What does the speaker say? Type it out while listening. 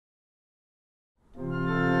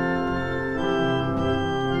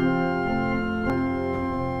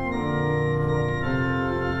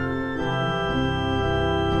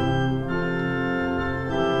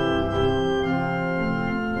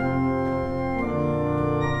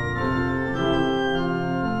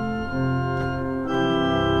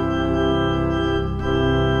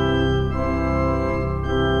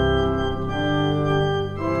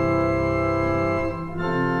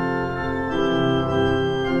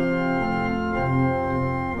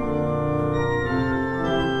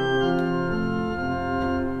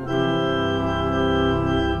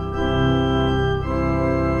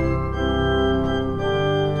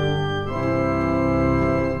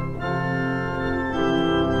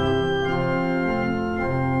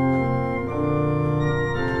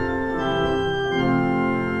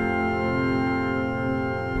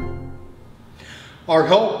Our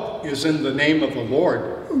help is in the name of the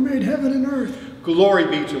Lord, who made heaven and earth. Glory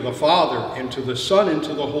be to the Father, and to the Son, and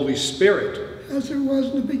to the Holy Spirit. As it was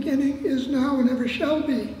in the beginning, is now, and ever shall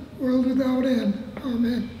be, world without end.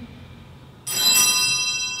 Amen.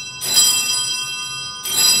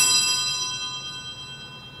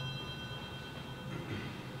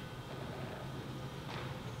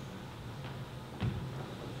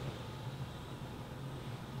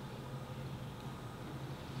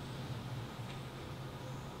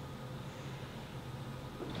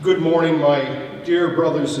 Good morning, my dear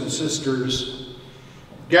brothers and sisters,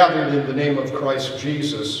 gathered in the name of Christ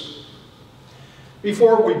Jesus.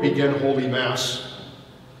 Before we begin Holy Mass,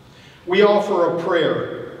 we offer a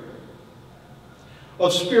prayer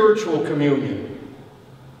of spiritual communion.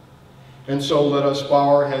 And so let us bow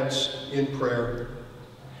our heads in prayer.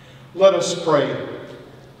 Let us pray.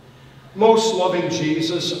 Most loving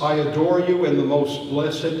Jesus, I adore you in the most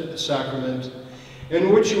blessed sacrament,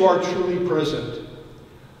 in which you are truly present.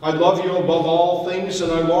 I love you above all things,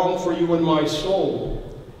 and I long for you in my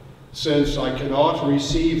soul. Since I cannot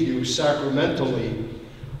receive you sacramentally,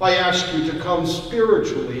 I ask you to come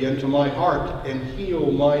spiritually into my heart and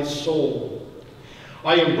heal my soul.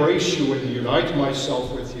 I embrace you and unite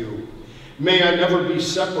myself with you. May I never be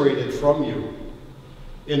separated from you.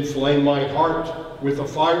 Inflame my heart with the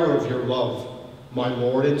fire of your love, my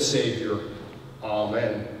Lord and Savior.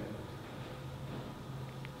 Amen.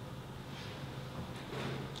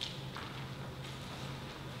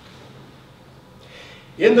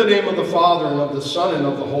 In the name of the Father, and of the Son, and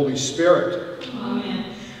of the Holy Spirit.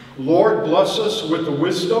 Amen. Lord, bless us with the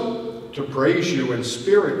wisdom to praise you in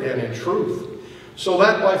spirit and in truth, so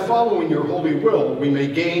that by following your holy will, we may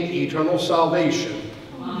gain eternal salvation.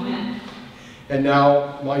 Amen. And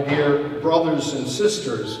now, my dear brothers and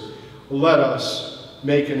sisters, let us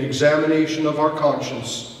make an examination of our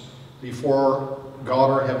conscience before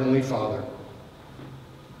God, our Heavenly Father.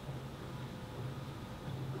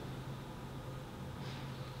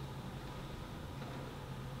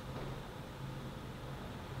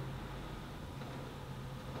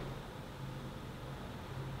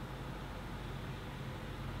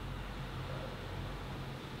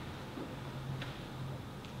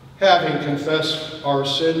 Having confessed our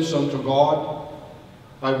sins unto God,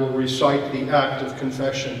 I will recite the act of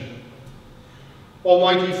confession.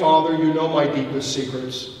 Almighty Father, you know my deepest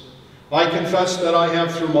secrets. I confess that I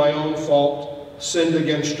have, through my own fault, sinned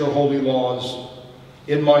against your holy laws,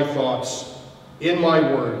 in my thoughts, in my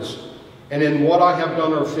words, and in what I have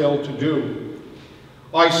done or failed to do.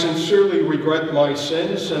 I sincerely regret my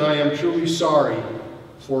sins, and I am truly sorry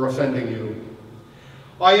for offending you.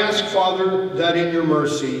 I ask, Father, that in your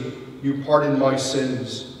mercy you pardon my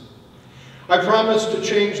sins. I promise to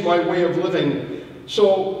change my way of living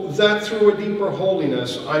so that through a deeper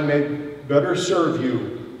holiness I may better serve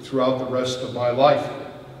you throughout the rest of my life.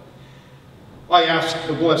 I ask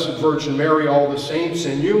the Blessed Virgin Mary, all the saints,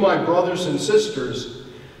 and you, my brothers and sisters,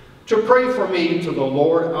 to pray for me to the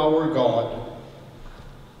Lord our God.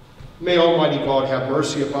 May Almighty God have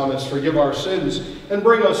mercy upon us, forgive our sins, and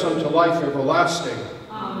bring us unto life everlasting.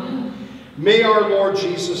 Amen. May our Lord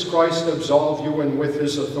Jesus Christ absolve you, and with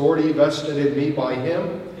his authority vested in me by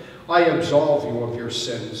him, I absolve you of your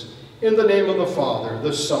sins. In the name of the Father,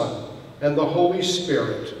 the Son, and the Holy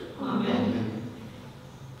Spirit. Amen. Amen.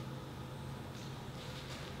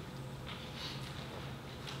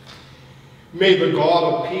 May the God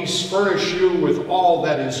of peace furnish you with all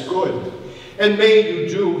that is good, and may you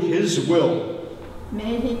do his will.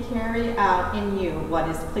 May he carry out in you what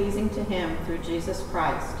is pleasing to him through Jesus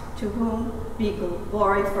Christ, to whom be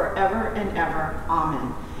glory forever and ever.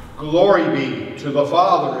 Amen. Glory be to the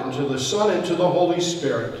Father, and to the Son, and to the Holy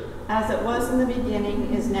Spirit. As it was in the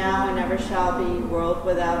beginning, is now, and ever shall be, world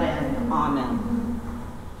without end. Amen.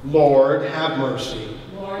 Lord, have mercy.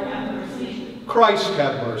 Lord, have mercy. Christ,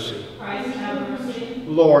 have mercy. Christ, have mercy.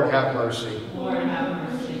 Lord, have mercy. Lord, have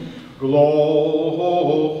mercy. Glory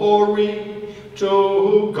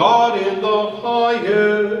to God in the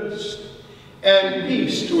highest, and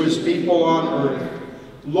peace to his people on earth.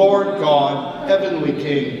 Lord God, heavenly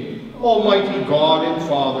King, almighty God and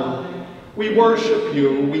Father, we worship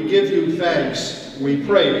you, we give you thanks, we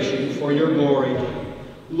praise you for your glory.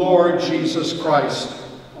 Lord Jesus Christ,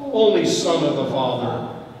 only Son of the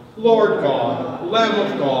Father, Lord God,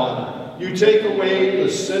 Lamb of God, you take away the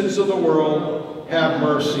sins of the world, have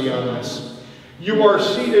mercy on us. You are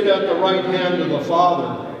seated at the right hand of the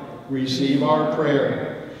Father. Receive our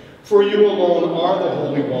prayer. For you alone are the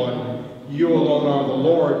Holy One. You alone are the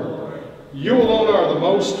Lord. You alone are the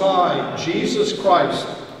Most High, Jesus Christ,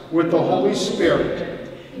 with the Holy Spirit,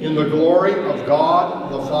 in the glory of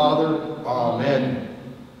God the Father Amen.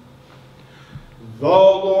 The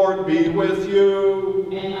Lord be with you.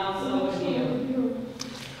 And also with you.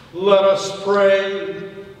 Let us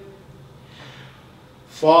pray.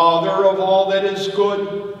 Father of all that is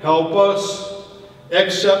good, help us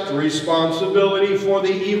accept responsibility for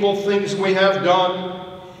the evil things we have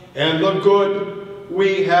done and the good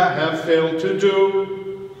we have failed to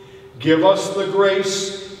do. Give us the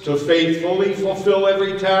grace to faithfully fulfill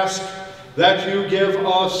every task that you give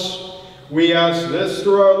us. We ask this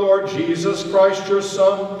through our Lord Jesus Christ, your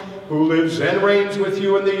Son, who lives and reigns with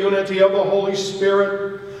you in the unity of the Holy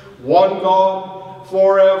Spirit, one God,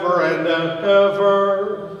 forever and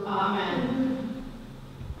ever. Amen.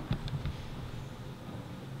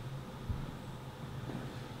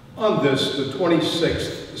 On this, the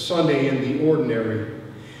 26th Sunday in the Ordinary,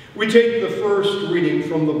 we take the first reading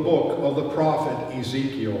from the book of the prophet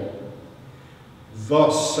Ezekiel.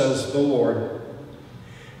 Thus says the Lord,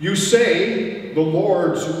 you say, the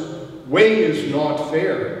Lord's way is not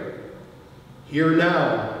fair. Hear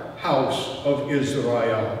now, house of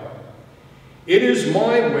Israel. It is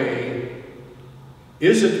my way.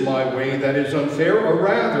 Is it my way that is unfair, or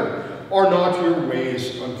rather, are not your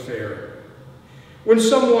ways unfair? When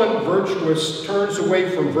someone virtuous turns away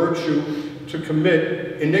from virtue to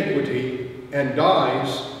commit iniquity and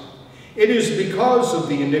dies, it is because of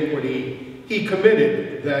the iniquity he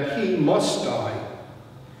committed that he must die.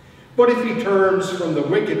 But if he turns from the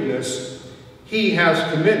wickedness he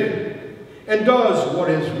has committed and does what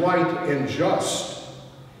is right and just,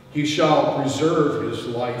 he shall preserve his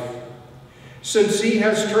life. Since he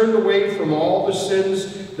has turned away from all the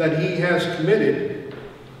sins that he has committed,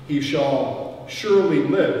 he shall surely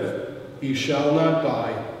live, he shall not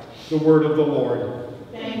die. The word of the Lord.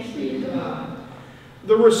 Thanks be to God.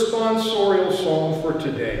 The responsorial psalm for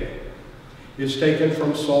today is taken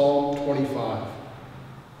from Psalm 25.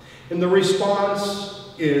 And the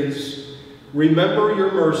response is, remember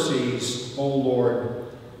your mercies, O Lord.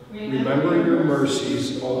 Remember your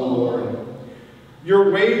mercies, O Lord.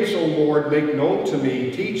 Your ways, O Lord, make known to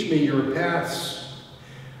me. Teach me your paths.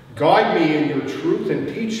 Guide me in your truth and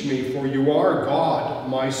teach me, for you are God,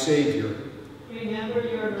 my Savior. Remember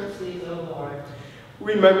your mercies, O Lord.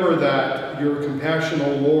 Remember that your compassion,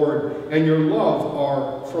 O Lord, and your love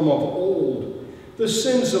are from of old. The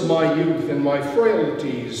sins of my youth and my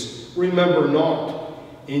frailties remember not.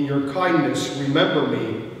 In your kindness remember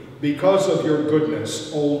me, because of your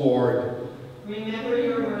goodness, O Lord. Remember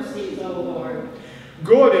your mercies, O Lord.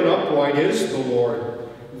 Good and upright is the Lord.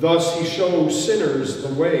 Thus he shows sinners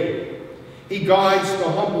the way. He guides the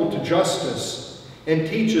humble to justice and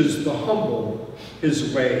teaches the humble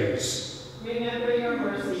his ways. Remember your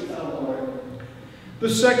mercies, O Lord. The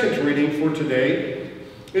second reading for today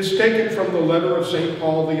is taken from the letter of St.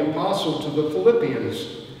 Paul the Apostle to the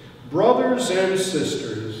Philippians. Brothers and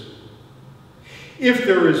sisters, if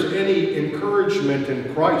there is any encouragement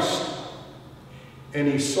in Christ,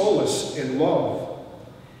 any solace in love,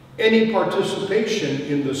 any participation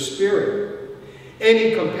in the Spirit,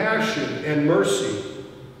 any compassion and mercy,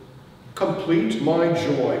 complete my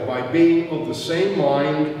joy by being of the same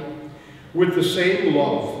mind, with the same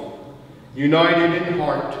love, united in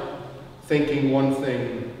heart, thinking one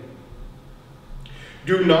thing.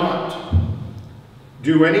 Do not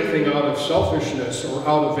do anything out of selfishness or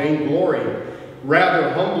out of vainglory.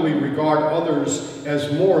 Rather, humbly regard others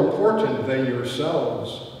as more important than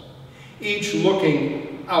yourselves, each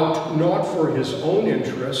looking out not for his own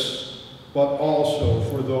interests, but also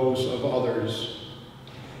for those of others.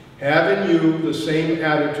 Have in you the same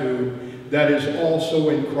attitude that is also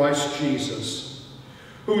in Christ Jesus,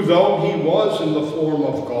 who, though he was in the form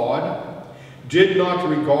of God, did not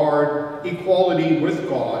regard equality with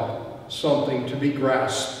God something to be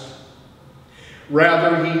grasped.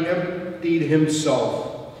 Rather, he emptied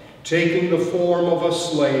himself, taking the form of a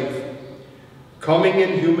slave, coming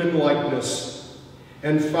in human likeness,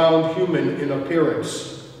 and found human in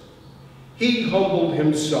appearance. He humbled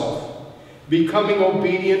himself, becoming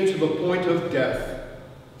obedient to the point of death,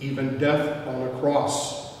 even death on a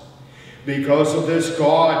cross. Because of this,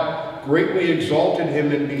 God greatly exalted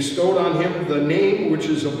him and bestowed on him the name which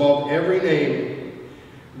is above every name,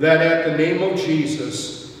 that at the name of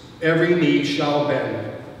Jesus every knee shall bend,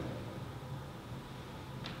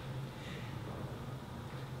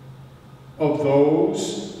 of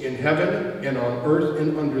those in heaven and on earth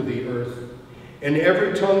and under the earth, and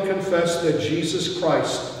every tongue confess that Jesus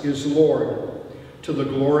Christ is Lord, to the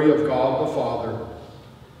glory of God the Father.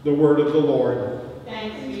 The word of the Lord.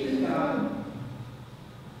 Thanks be to God.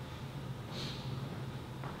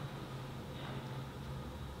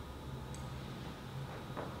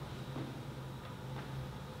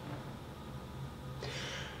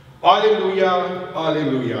 Alleluia,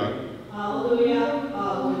 alleluia. Alleluia,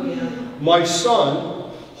 alleluia. My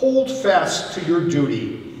son, hold fast to your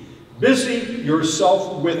duty. Busy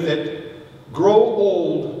yourself with it. Grow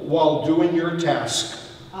old while doing your task.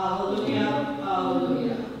 Alleluia,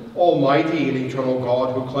 alleluia. Almighty and eternal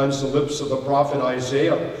God, who cleansed the lips of the prophet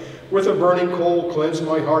Isaiah, with a burning coal cleanse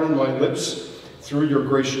my heart and my lips through your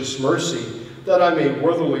gracious mercy, that I may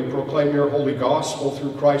worthily proclaim your holy gospel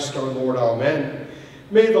through Christ our Lord. Amen.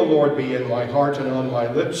 May the Lord be in my heart and on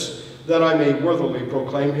my lips, that I may worthily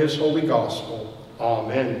proclaim his holy gospel.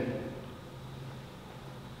 Amen.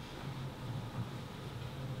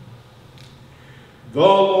 The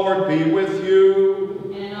Lord be with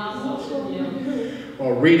you. And also with you.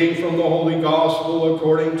 A reading from the Holy Gospel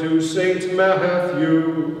according to St.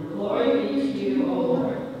 Matthew. Glory be to you, O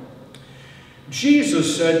Lord.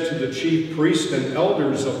 Jesus said to the chief priests and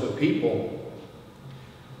elders of the people,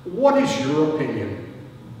 "What is your opinion?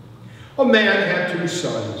 A man had 2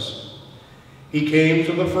 sons. He came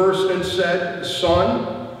to the first and said,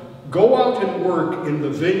 'Son, go out and work in the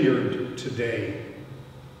vineyard today.'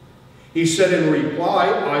 He said in reply,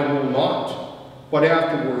 'I will not,' but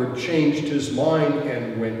afterward changed his mind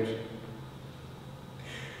and went.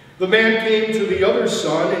 The man came to the other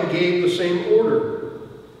son and gave the same order.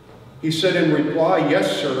 He said in reply,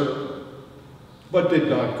 'Yes, sir,' but did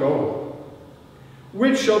not go.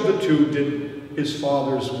 Which of the 2 did his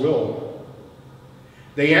father's will?"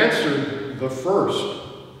 They answered, "The first."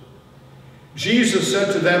 Jesus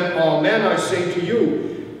said to them, "Amen, I say to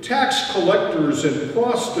you, tax collectors and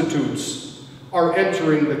prostitutes are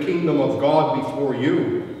entering the kingdom of God before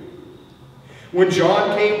you. When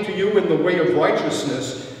John came to you in the way of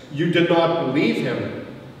righteousness, you did not believe him,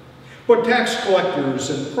 but tax collectors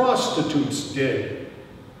and prostitutes did.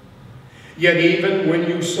 Yet even when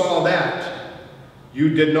you saw that, you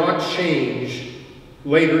did not change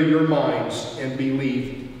later your minds and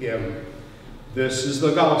believed him." This is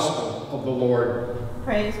the gospel of the Lord.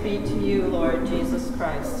 Praise be to you, Lord Jesus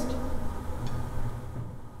Christ.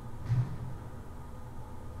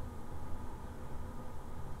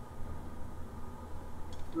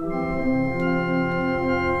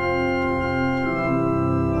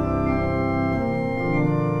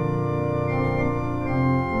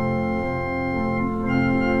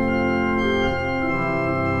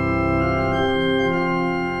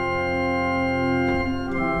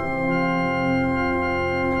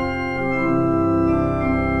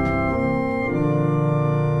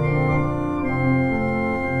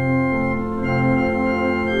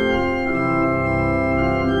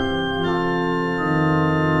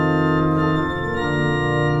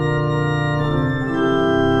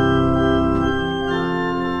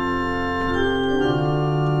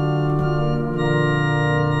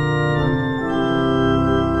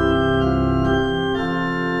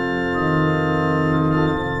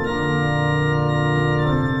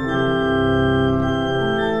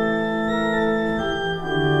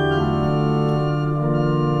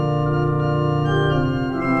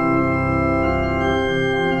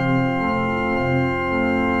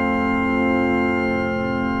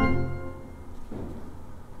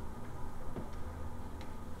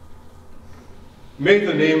 May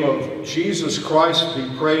the name of Jesus Christ be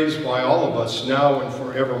praised by all of us now and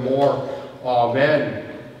forevermore. Amen.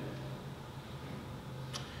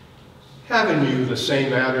 Having you the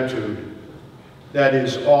same attitude that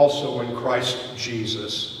is also in Christ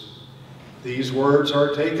Jesus. These words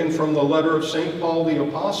are taken from the letter of St. Paul the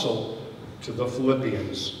Apostle to the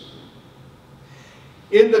Philippians.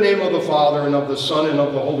 In the name of the Father, and of the Son, and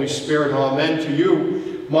of the Holy Spirit, amen. To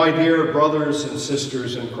you, my dear brothers and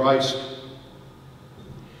sisters in Christ.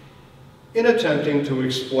 In attempting to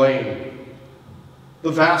explain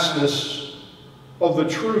the vastness of the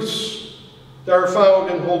truths that are found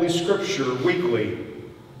in Holy Scripture weekly,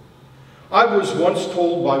 I was once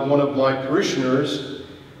told by one of my parishioners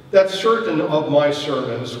that certain of my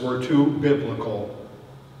sermons were too biblical.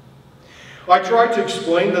 I tried to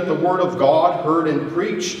explain that the Word of God heard and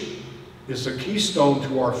preached is a keystone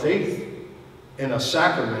to our faith and a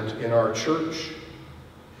sacrament in our church.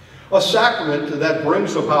 A sacrament that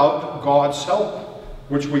brings about God's help,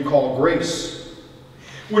 which we call grace,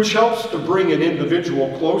 which helps to bring an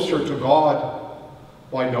individual closer to God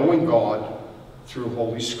by knowing God through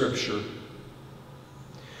Holy Scripture.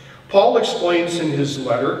 Paul explains in his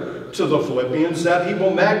letter to the Philippians that he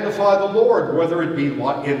will magnify the Lord, whether it be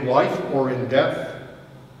in life or in death.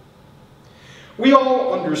 We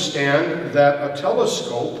all understand that a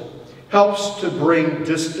telescope helps to bring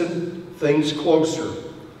distant things closer,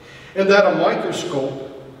 and that a microscope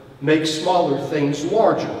makes smaller things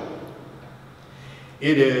larger.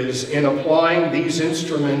 It is in applying these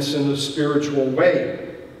instruments in the spiritual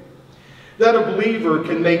way that a believer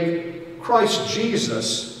can make Christ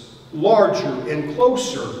Jesus larger and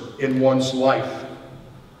closer in one's life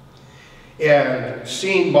and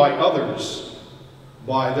seen by others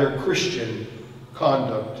by their Christian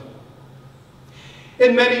conduct.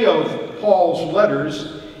 In many of Paul's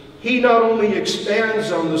letters, he not only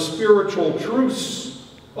expands on the spiritual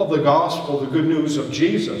truths of the gospel, the good news of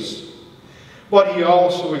Jesus, but he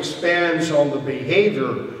also expands on the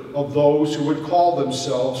behavior of those who would call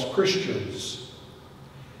themselves Christians.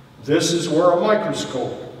 This is where a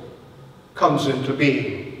microscope comes into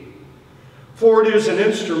being, for it is an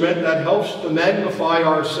instrument that helps to magnify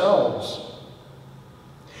ourselves,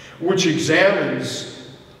 which examines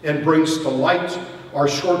and brings to light our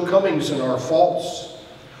shortcomings and our faults,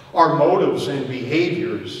 our motives and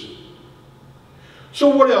behaviors. So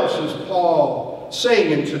what else is Paul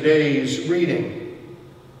saying in today's reading?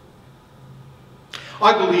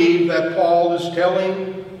 I believe that Paul is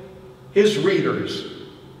telling his readers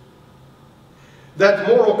that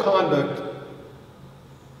moral conduct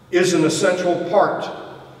is an essential part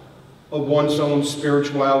of one's own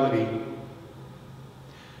spirituality.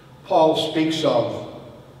 Paul speaks of,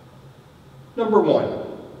 number one,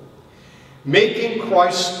 making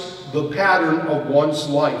Christ the pattern of one's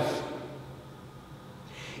life.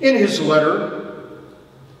 In his letter,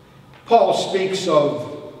 Paul speaks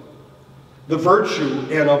of the virtue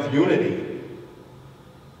and of unity.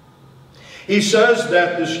 He says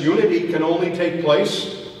that this unity can only take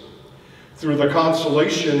place through the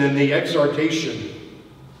consolation and the exhortation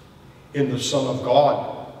in the Son of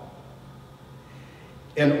God,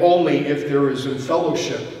 and only if there is in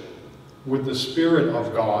fellowship with the Spirit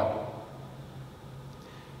of God.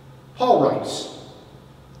 Paul writes,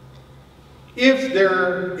 if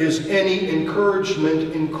there is any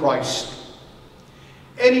encouragement in Christ,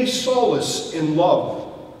 any solace in love,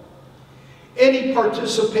 any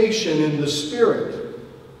participation in the Spirit,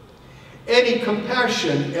 any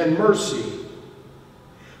compassion and mercy,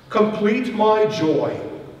 complete my joy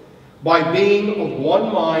by being of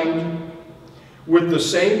one mind, with the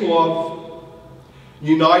same love,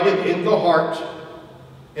 united in the heart,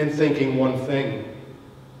 and thinking one thing.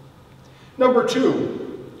 Number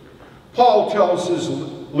two, Paul tells his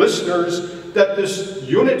listeners that this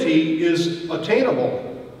unity is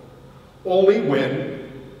attainable only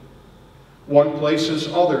when one places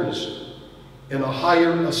others in a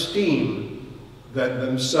higher esteem than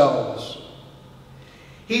themselves.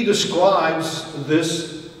 He describes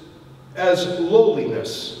this as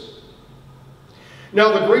lowliness.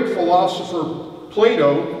 Now, the great philosopher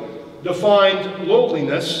Plato defined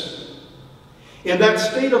lowliness in that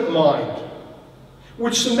state of mind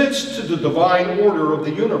which submits to the divine order of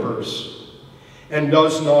the universe and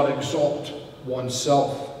does not exalt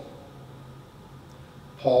oneself.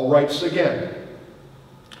 Paul writes again,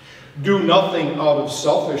 do nothing out of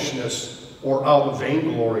selfishness or out of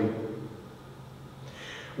vainglory.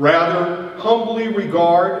 Rather, humbly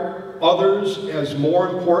regard others as more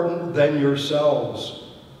important than yourselves,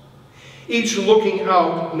 each looking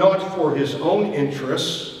out not for his own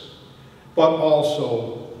interests, but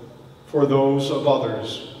also for those of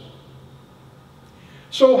others.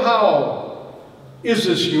 So how is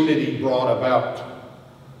this unity brought about?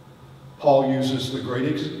 Paul uses the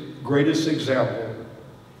greatest example,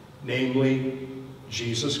 namely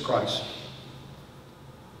Jesus Christ.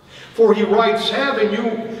 For he writes, having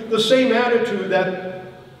you the same attitude that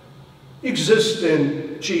exists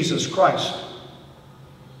in Jesus Christ.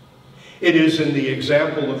 It is in the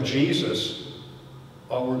example of Jesus,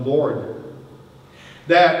 our Lord,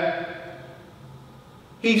 that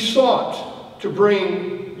he sought to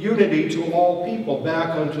bring unity to all people back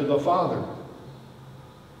unto the Father.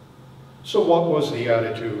 So what was the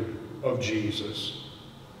attitude of Jesus?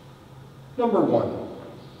 Number one,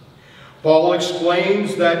 Paul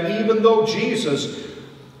explains that even though Jesus,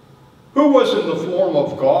 who was in the form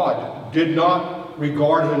of God, did not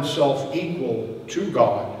regard himself equal to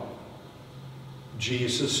God,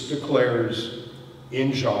 Jesus declares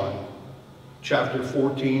in John chapter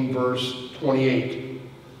 14, verse 28,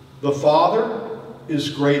 the Father is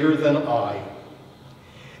greater than I.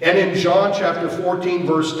 And in John chapter 14,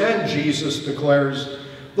 verse 10, Jesus declares,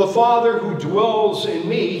 the Father who dwells in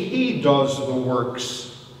me, he does the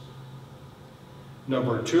works.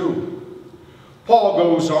 Number two, Paul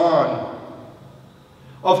goes on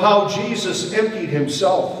of how Jesus emptied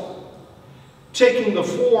himself, taking the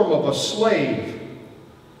form of a slave,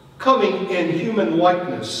 coming in human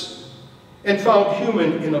likeness, and found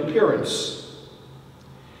human in appearance.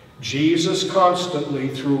 Jesus constantly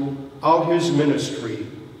throughout his ministry,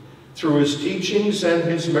 through his teachings and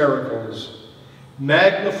his miracles,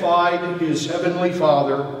 magnified his heavenly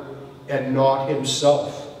Father and not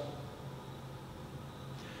himself.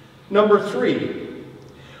 Number 3,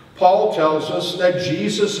 Paul tells us that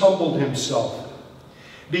Jesus humbled himself,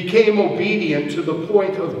 became obedient to the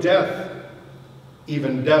point of death,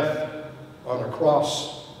 even death on a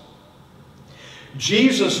cross.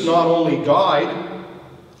 Jesus not only died,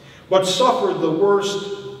 but suffered the worst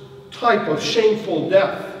type of shameful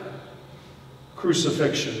death,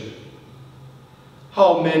 crucifixion.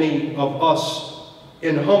 How many of us,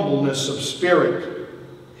 in humbleness of spirit,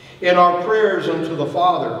 in our prayers unto the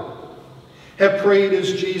Father, have prayed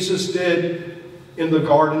as Jesus did in the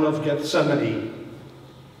Garden of Gethsemane,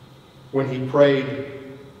 when he prayed,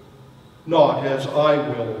 "Not as I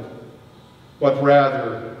will, but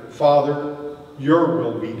rather, Father, your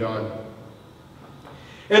will be done."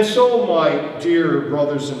 And so, my dear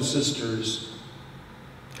brothers and sisters,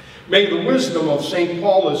 may the wisdom of St.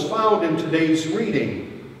 Paul as found in today's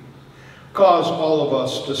reading cause all of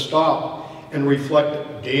us to stop and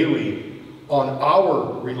reflect daily on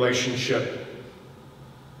our relationship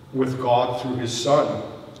with God through his Son.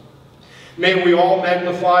 May we all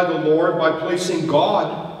magnify the Lord by placing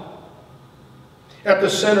God at the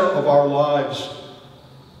center of our lives,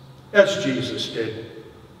 as Jesus did.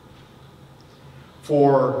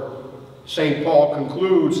 For St. Paul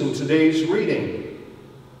concludes in today's reading,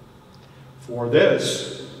 "For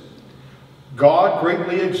this, God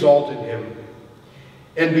greatly exalted him,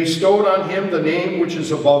 and bestowed on him the name which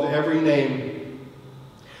is above every name,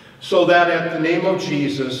 so that at the name of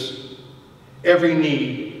Jesus every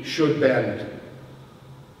knee should bend,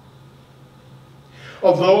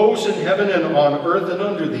 of those in heaven and on earth and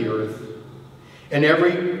under the earth, and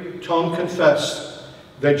every tongue confess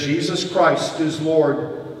that Jesus Christ is Lord,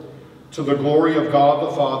 to the glory of God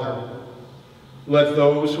the Father. Let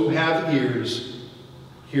those who have ears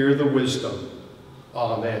hear the wisdom."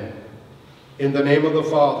 Amen. In the name of the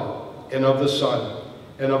Father, and of the Son,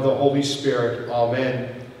 and of the Holy Spirit. Amen.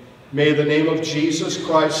 May the name of Jesus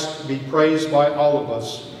Christ be praised by all of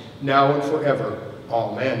us, now and forever.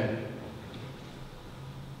 Amen.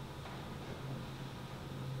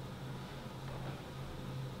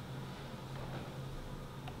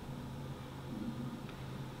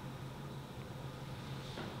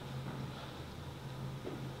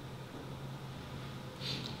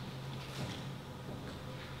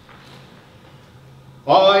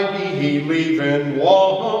 I believe in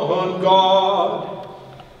one God,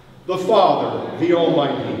 the Father, the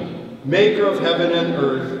Almighty, maker of heaven and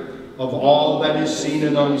earth, of all that is seen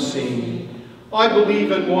and unseen. I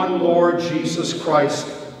believe in one Lord Jesus Christ,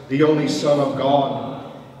 the only Son of God,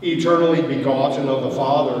 eternally begotten of the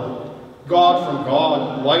Father, God from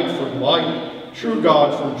God, light from light, true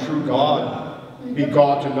God from true God,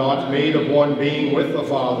 begotten, not made, of one being with the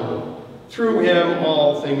Father. Through him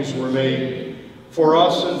all things were made. For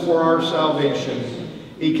us and for our salvation,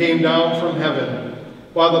 he came down from heaven.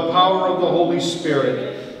 By the power of the Holy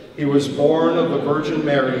Spirit, he was born of the Virgin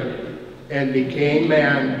Mary and became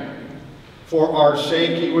man. For our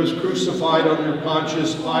sake, he was crucified under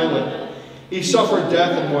Pontius Pilate. He suffered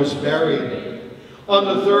death and was buried. On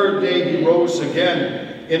the third day, he rose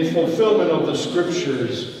again in fulfillment of the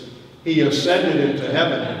Scriptures. He ascended into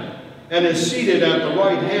heaven and is seated at the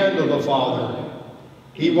right hand of the Father.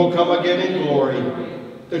 He will come again in glory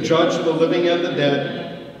to judge the living and the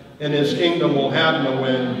dead, and his kingdom will have no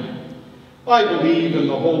end. I believe in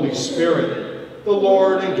the Holy Spirit, the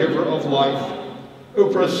Lord and giver of life,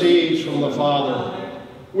 who proceeds from the Father.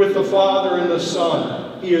 With the Father and the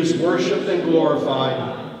Son, he is worshipped and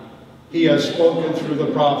glorified. He has spoken through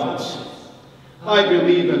the prophets. I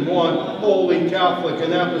believe in one holy, Catholic,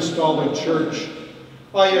 and Apostolic Church.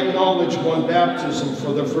 I acknowledge one baptism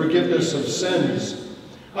for the forgiveness of sins.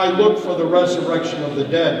 I look for the resurrection of the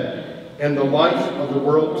dead and the life of the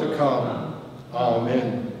world to come.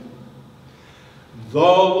 Amen. The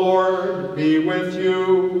Lord be with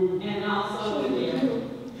you. And also with you.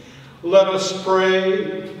 Let us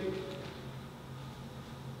pray.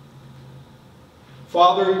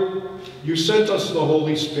 Father, you sent us the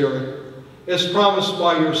Holy Spirit, as promised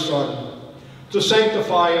by your Son, to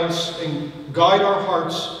sanctify us and guide our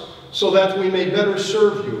hearts so that we may better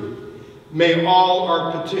serve you. May all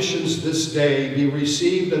our petitions this day be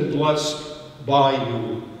received and blessed by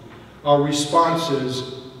you. Our response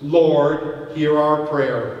is, Lord, hear our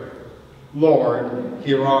prayer. Lord,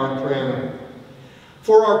 hear our prayer.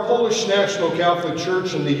 For our Polish National Catholic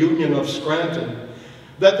Church and the Union of Scranton,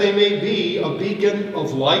 that they may be a beacon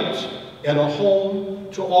of light and a home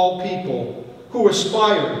to all people who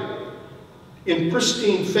aspire in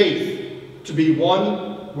pristine faith to be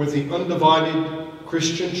one with the undivided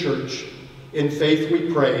Christian Church, in faith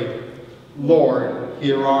we pray, Lord,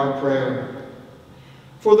 hear our prayer.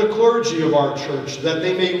 For the clergy of our church, that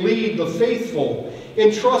they may lead the faithful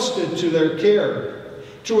entrusted to their care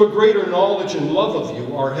to a greater knowledge and love of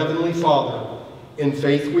you, our Heavenly Father, in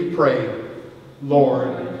faith we pray,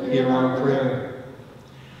 Lord, hear our prayer.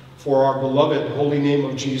 For our beloved holy name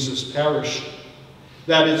of Jesus parish,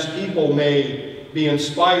 that its people may be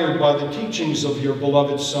inspired by the teachings of your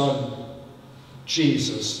beloved Son,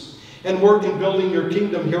 Jesus, and work in building your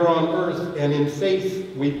kingdom here on earth, and in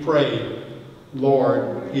faith we pray,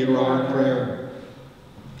 Lord, hear our prayer.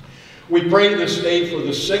 We pray this day for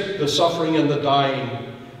the sick, the suffering, and the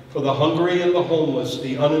dying, for the hungry and the homeless,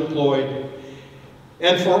 the unemployed,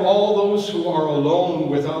 and for all those who are alone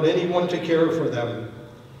without anyone to care for them.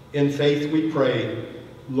 In faith we pray,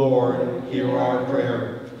 Lord, hear our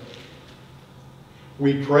prayer.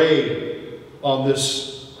 We pray on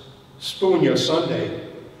this Spunia Sunday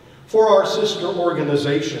for our sister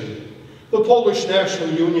organization, the Polish National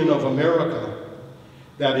Union of America,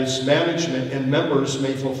 that its management and members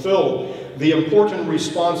may fulfill the important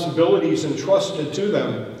responsibilities entrusted to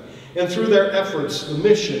them, and through their efforts, the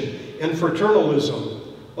mission and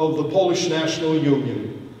fraternalism of the Polish National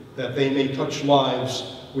Union, that they may touch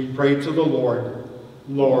lives. We pray to the Lord.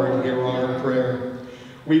 Lord, hear our prayer.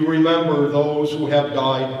 We remember those who have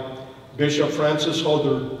died, Bishop Francis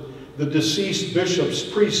Hodor, the deceased bishops,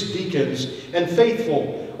 priests, deacons, and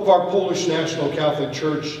faithful of our Polish National Catholic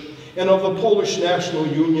Church and of the Polish National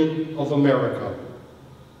Union of America.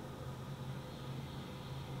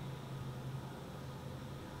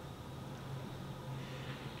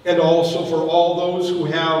 And also for all those who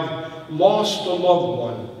have lost a loved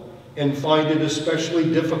one and find it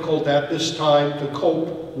especially difficult at this time to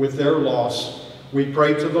cope with their loss, we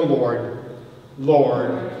pray to the Lord.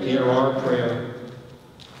 Lord, hear our prayer.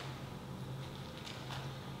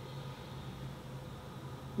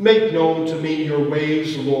 Make known to me your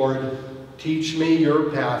ways, Lord. Teach me your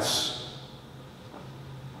paths.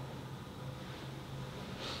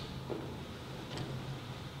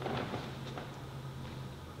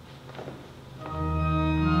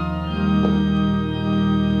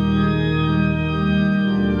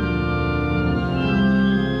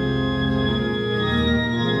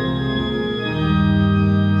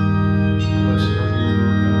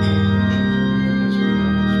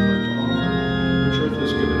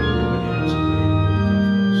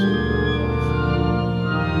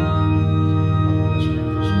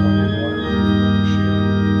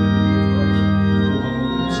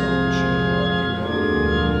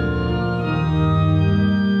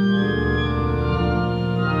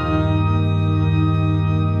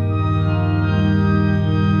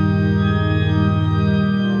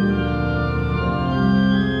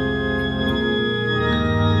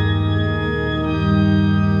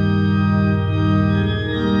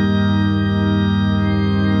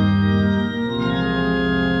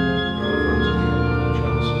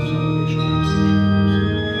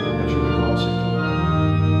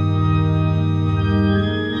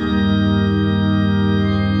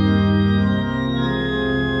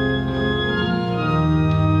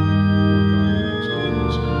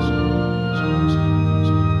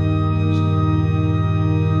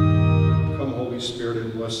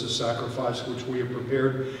 Which we have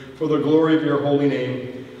prepared for the glory of your holy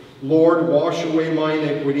name. Lord, wash away my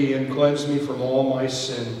iniquity and cleanse me from all my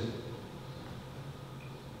sin.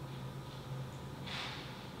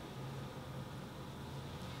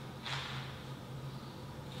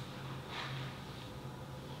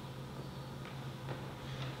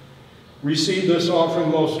 Receive this offering,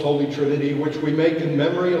 most holy Trinity, which we make in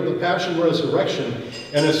memory of the passion, resurrection,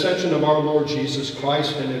 and ascension of our Lord Jesus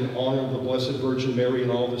Christ, and in honor of the Blessed Virgin Mary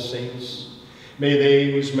and all the saints. May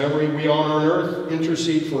they, whose memory we honor on earth,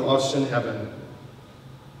 intercede for us in heaven.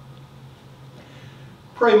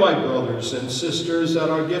 Pray, my brothers and sisters, that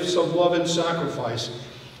our gifts of love and sacrifice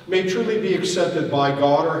may truly be accepted by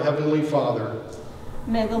God, our Heavenly Father.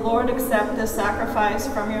 May the Lord accept this sacrifice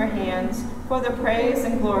from your hands for the praise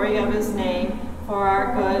and glory of his name, for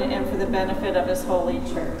our good and for the benefit of his holy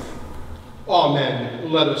church.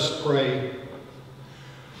 Amen. Let us pray.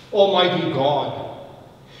 Almighty God,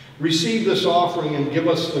 receive this offering and give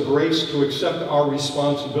us the grace to accept our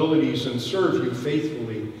responsibilities and serve you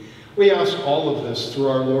faithfully. We ask all of this through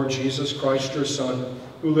our Lord Jesus Christ, your Son,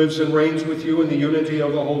 who lives and reigns with you in the unity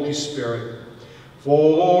of the Holy Spirit,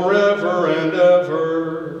 forever and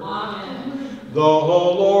ever. Amen. The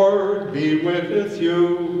Lord be with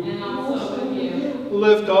you. And also with you.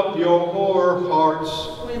 Lift up your hearts.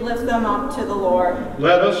 we lift them up to the Lord.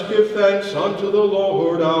 Let us give thanks unto the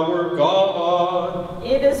Lord our God.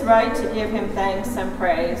 It is right to give him thanks and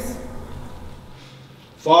praise.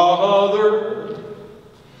 Father,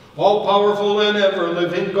 all-powerful and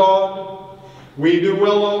ever-living God, we do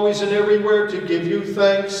well always and everywhere to give you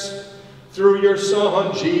thanks through your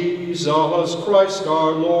Son, Jesus Christ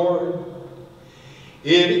our Lord.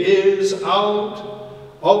 It is out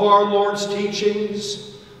of our Lord's teachings,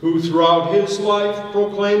 who throughout his life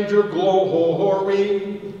proclaimed your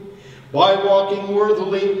glory, by walking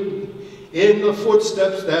worthily in the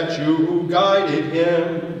footsteps that you guided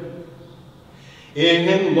him,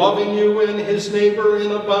 in loving you and his neighbor,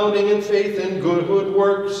 in abounding in faith and good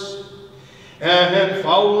works, and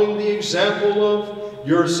following the example of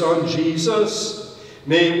your Son Jesus,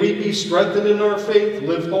 may we be strengthened in our faith,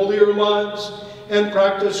 live holier lives, and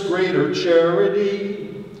practice greater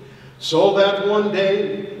charity, so that one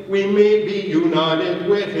day we may be united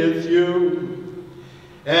with you.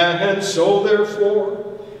 And so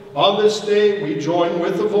therefore, on this day we join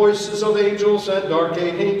with the voices of angels and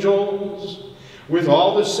archangels, with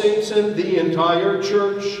all the saints and the entire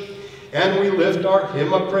church, and we lift our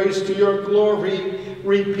hymn of praise to your glory,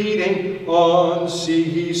 repeating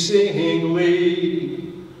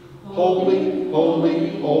unceasingly, Holy,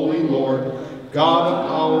 holy, holy Lord, God of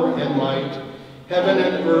power and might, heaven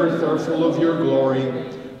and earth are full of your glory.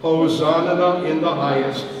 Hosanna in the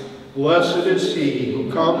highest. Blessed is he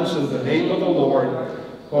who comes in the name of the Lord.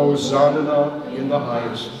 Hosanna in the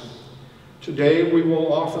highest. Today we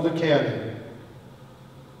will offer the canon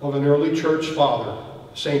of an early church father,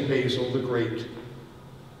 St. Basil the Great.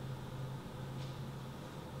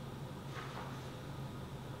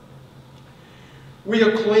 We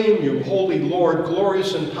acclaim you, Holy Lord,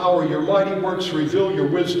 glorious in power. Your mighty works reveal your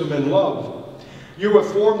wisdom and love. You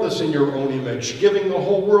have formed us in your own image, giving the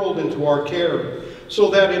whole world into our care,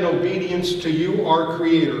 so that in obedience to you, our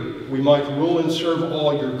Creator, we might rule and serve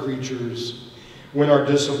all your creatures. When our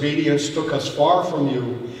disobedience took us far from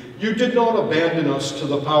you, you did not abandon us to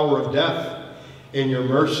the power of death. In your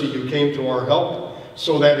mercy, you came to our help,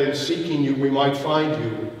 so that in seeking you, we might find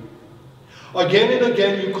you. Again and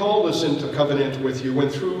again, you called us into covenant with you,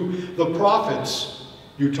 and through the prophets,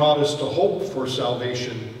 you taught us to hope for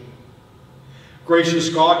salvation. Gracious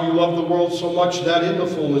God, you love the world so much that in the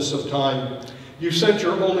fullness of time, you sent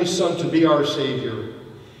your only Son to be our Savior.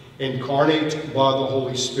 Incarnate by the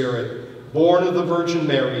Holy Spirit, born of the Virgin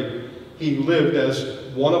Mary, he lived as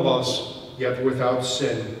one of us, yet without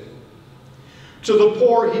sin. To the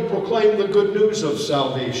poor he proclaimed the good news of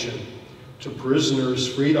salvation, to prisoners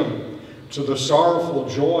freedom, to the sorrowful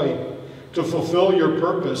joy. To fulfill your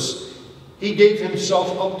purpose, he gave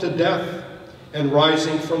himself up to death, and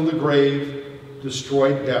rising from the grave,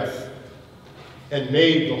 destroyed death, and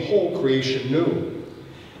made the whole creation new,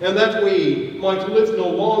 and that we might live no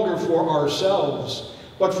longer for ourselves,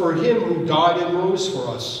 but for him who died and rose for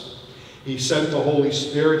us. He sent the Holy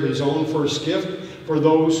Spirit, his own first gift, for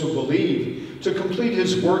those who believe, to complete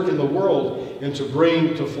his work in the world and to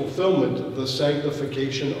bring to fulfillment the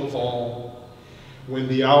sanctification of all. When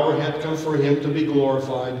the hour had come for him to be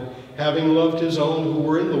glorified, having loved his own who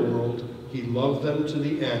were in the world, he loved them to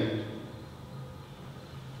the end.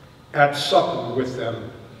 At supper with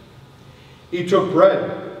them, he took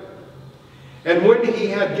bread, and when he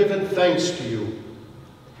had given thanks to you,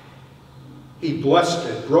 he blessed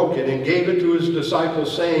it, broke it, and gave it to his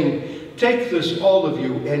disciples, saying, "Take this, all of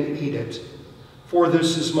you, and eat it, for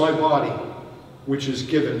this is my body, which is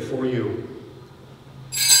given for you."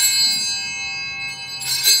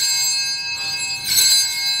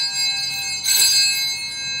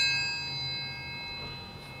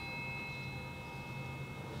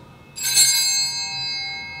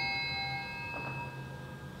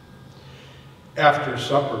 After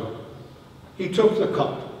supper, he took the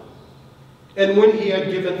cup, and when he had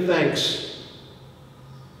given thanks,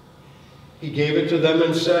 he gave it to them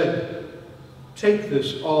and said, "Take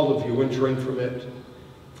this, all of you, and drink from it,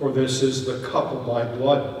 for this is the cup of my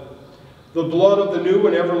blood, the blood of the new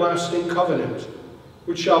and everlasting covenant,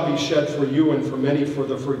 which shall be shed for you and for many for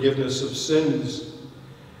the forgiveness of sins.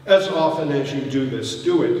 As often as you do this,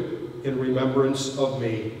 do it in remembrance of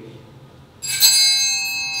me."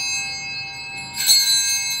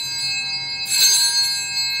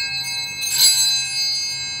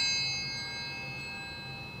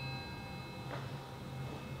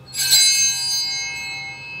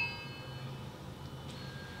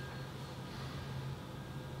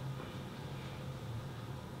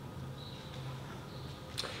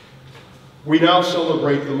 We now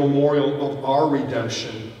celebrate the memorial of our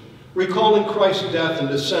redemption, recalling Christ's death and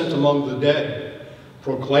descent among the dead,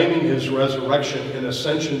 proclaiming his resurrection and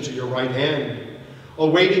ascension to your right hand,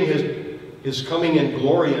 awaiting his coming in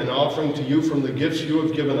glory, and offering to you from the gifts you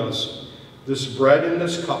have given us, this bread and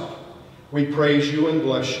this cup, we praise you and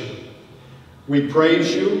bless you. We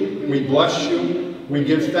praise you, we bless you, we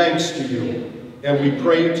give thanks to you, and we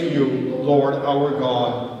pray to you, Lord our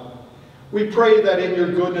God. We pray that in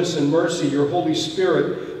your goodness and mercy, your Holy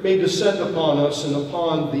Spirit may descend upon us and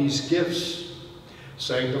upon these gifts,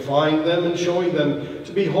 sanctifying them and showing them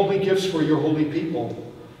to be holy gifts for your holy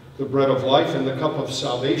people, the bread of life and the cup of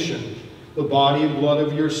salvation, the body and blood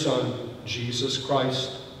of your Son, Jesus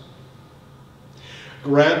Christ.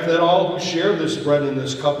 Grant that all who share this bread and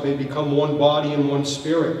this cup may become one body and one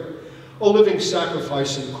spirit, a living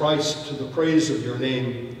sacrifice in Christ to the praise of your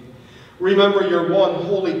name. Remember your one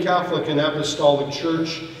holy Catholic and Apostolic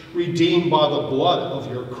Church, redeemed by the blood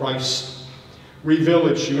of your Christ. Reveal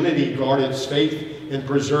its unity, guard its faith, and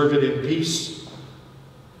preserve it in peace.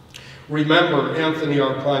 Remember Anthony,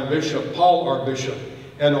 our Prime Bishop, Paul, our Bishop,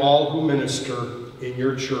 and all who minister in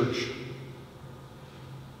your church.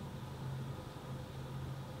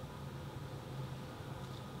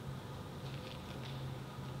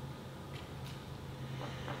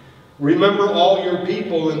 Remember all your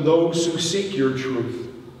people and those who seek your truth.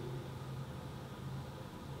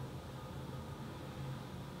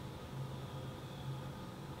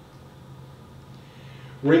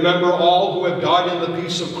 Remember all who have died in the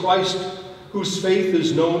peace of Christ, whose faith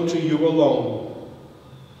is known to you alone.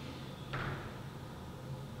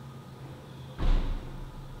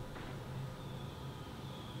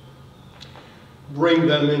 Bring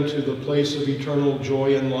them into the place of eternal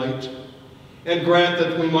joy and light, and grant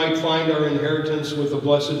that we might find our inheritance with the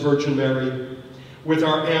Blessed Virgin Mary, with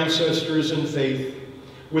our ancestors in faith,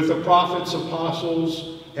 with the prophets,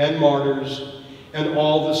 apostles, and martyrs, and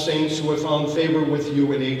all the saints who have found favor with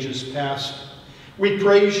you in ages past. We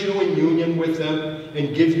praise you in union with them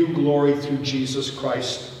and give you glory through Jesus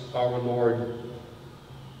Christ, our Lord.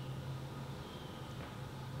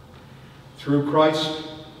 Through Christ,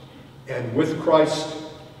 and with Christ,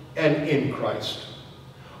 and in Christ,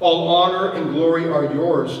 all honor and glory are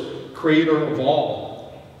yours, Creator of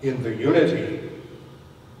all, in the unity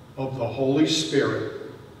of the Holy Spirit.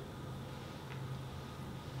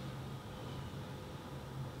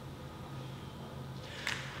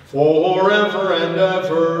 Forever and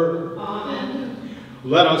ever. Amen.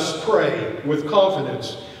 Let us pray with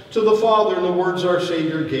confidence to the Father in the words our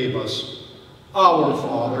Savior gave us. Our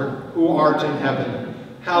Father, who art in heaven,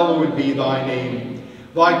 hallowed be thy name.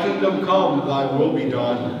 Thy kingdom come, thy will be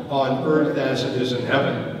done, on earth as it is in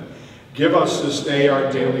heaven. Give us this day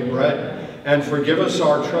our daily bread, and forgive us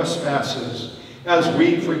our trespasses, as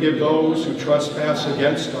we forgive those who trespass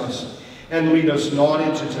against us. And lead us not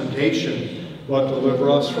into temptation, but deliver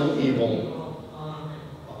us from evil.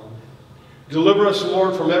 Amen. Deliver us,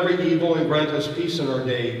 Lord, from every evil, and grant us peace in our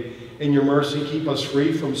day. In your mercy, keep us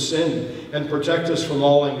free from sin, and protect us from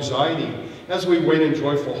all anxiety, as we wait in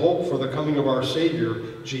joyful hope for the coming of our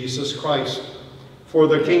Savior, Jesus Christ. For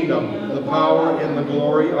the kingdom, the power, and the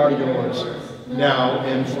glory are yours, now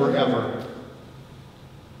and forever.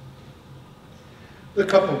 The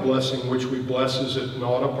cup of blessing which we bless, is it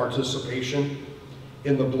not a participation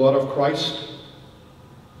in the blood of Christ?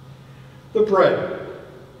 The bread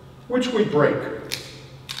which we break,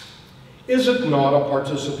 is it not a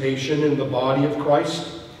participation in the body of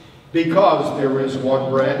Christ? Because there is one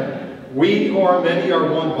bread, we who are many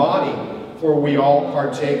are one body, for we all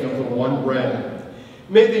partake of the one bread.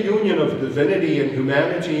 May the union of divinity and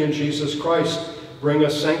humanity in Jesus Christ bring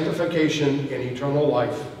us sanctification and eternal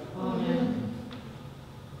life. Amen.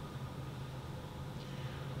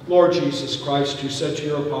 Lord Jesus Christ, who said to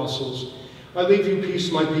your apostles, I leave you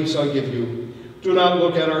peace, my peace I give you. Do not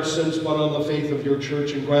look at our sins, but on the faith of your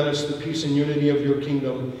church, and grant us the peace and unity of your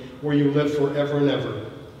kingdom, where you live forever and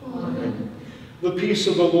ever. Amen. The peace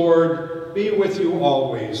of the Lord be with you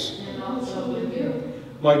always. And also with you.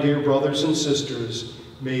 My dear brothers and sisters,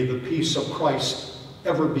 may the peace of Christ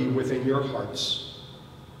ever be within your hearts.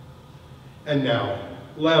 And now,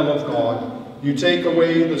 Lamb of God, you take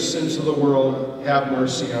away the sins of the world, have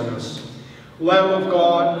mercy on us. Lamb of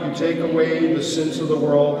God, you take away the sins of the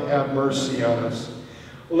world, have mercy on us.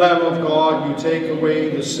 Lamb of God, you take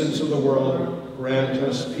away the sins of the world, grant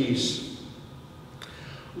us peace.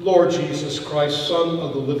 Lord Jesus Christ, Son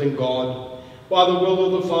of the living God, by the will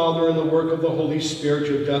of the Father and the work of the Holy Spirit,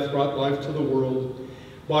 your death brought life to the world.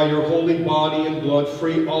 By your holy body and blood,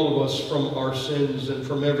 free all of us from our sins and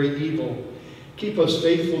from every evil. Keep us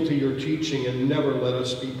faithful to your teaching, and never let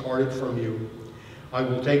us be parted from you. I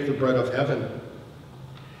will take the bread of heaven,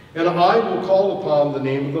 and I will call upon the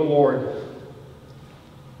name of the Lord.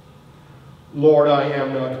 Lord, I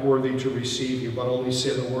am not worthy to receive you, but only say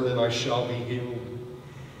the word and I shall be healed.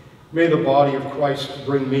 May the body of Christ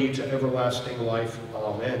bring me to everlasting life.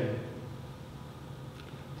 Amen.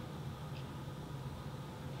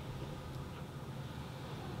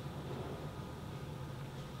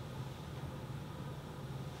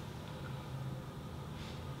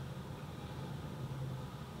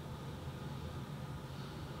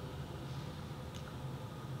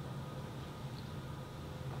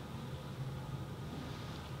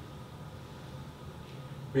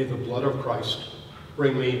 May the blood of Christ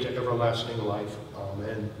bring me to everlasting life.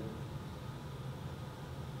 Amen.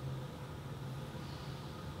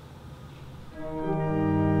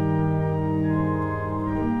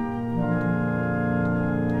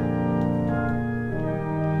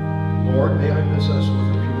 Lord, may I possess with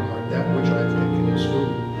a pure heart that which I have taken as food,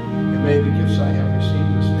 and may the gifts I have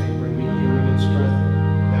received this day bring me healing and strength,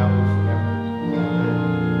 now and forever. Amen.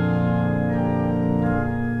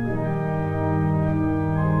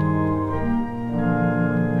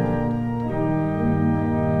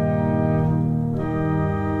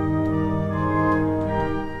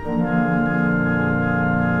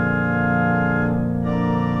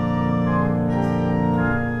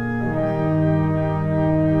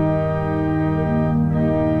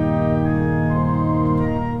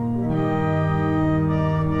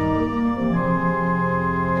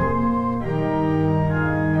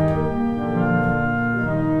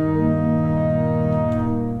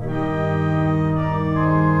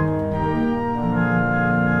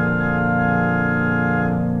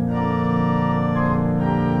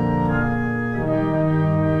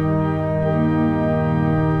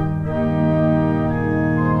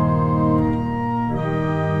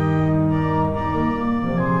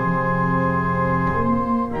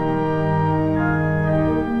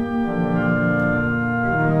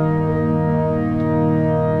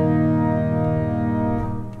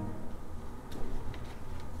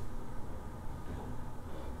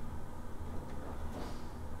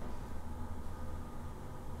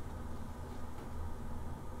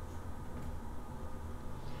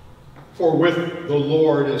 For with the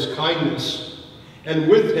Lord is kindness, and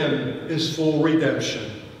with him is full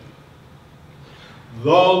redemption. The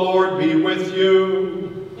Lord be with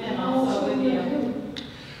you. And also with you.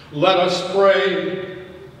 Let us pray.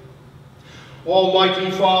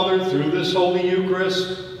 Almighty Father, through this Holy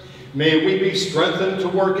Eucharist, may we be strengthened to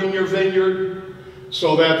work in your vineyard,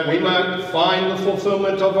 so that we might find the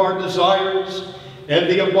fulfillment of our desires and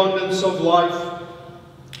the abundance of life.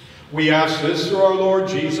 We ask this through our Lord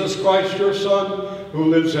Jesus Christ, your Son, who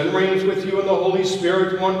lives and reigns with you in the Holy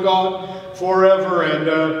Spirit, one God, forever and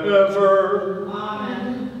ever.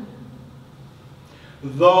 Amen.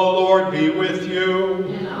 The Lord be with you.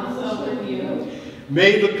 And also with you.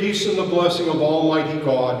 May the peace and the blessing of Almighty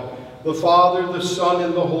God, the Father, the Son,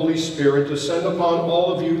 and the Holy Spirit descend upon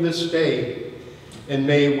all of you this day, and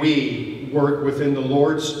may we work within the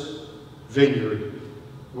Lord's vineyard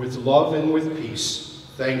with love and with peace.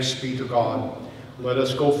 Thanks be to God. Let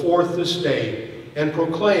us go forth this day and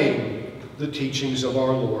proclaim the teachings of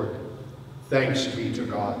our Lord. Thanks be to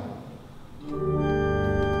God.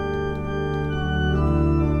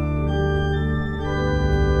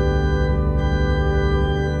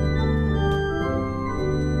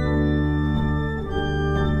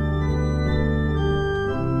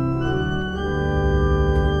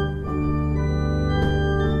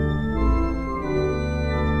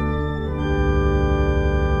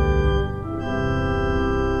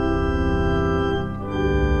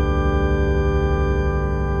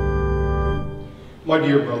 My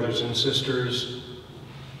dear brothers and sisters,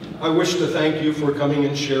 I wish to thank you for coming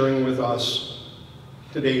and sharing with us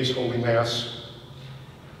today's Holy Mass.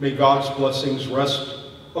 May God's blessings rest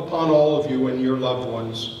upon all of you and your loved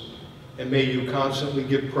ones, and may you constantly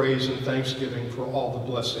give praise and thanksgiving for all the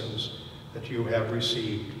blessings that you have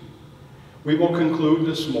received. We will conclude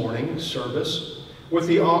this morning's service with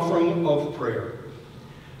the offering of prayer,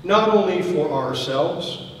 not only for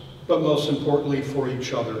ourselves, but most importantly for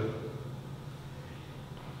each other,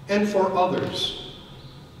 and for others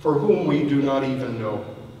for whom we do not even know,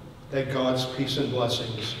 that God's peace and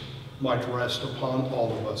blessings might rest upon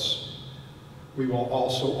all of us. We will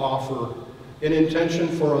also offer an intention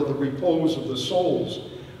for the repose of the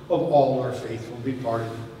souls of all our faithful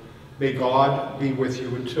departed. May God be with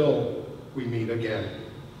you until we meet again.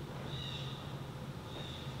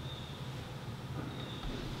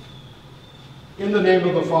 In the name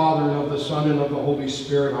of the Father, and of the Son, and of the Holy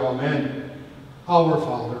Spirit, amen. Our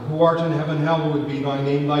Father, who art in heaven, hallowed be thy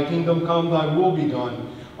name. Thy kingdom come, thy will be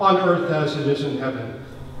done, on earth as it is in heaven.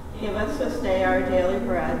 Give us this day our daily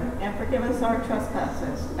bread, and forgive us our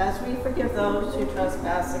trespasses, as we forgive those who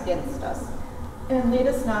trespass against us. And lead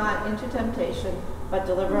us not into temptation, but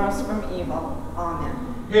deliver us from evil.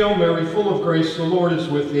 Amen. Hail Mary, full of grace, the Lord is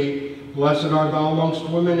with thee. Blessed art thou amongst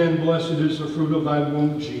women, and blessed is the fruit of thy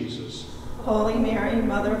womb, Jesus. Holy Mary,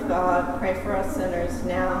 Mother of God, pray for us sinners,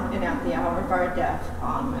 now and at the hour of our death.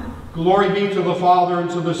 Amen. Glory be to the Father, and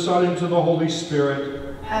to the Son, and to the Holy Spirit.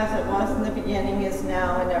 As it was in the beginning, is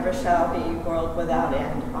now, and ever shall be, world without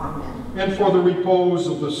end. Amen. And for the repose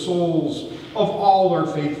of the souls of all our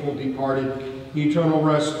faithful departed, eternal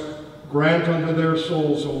rest grant unto their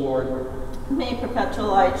souls, O Lord. May perpetual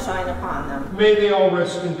light shine upon them. May they all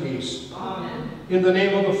rest in peace. Amen. In the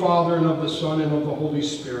name of the Father, and of the Son, and of the Holy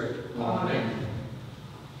Spirit. Amen.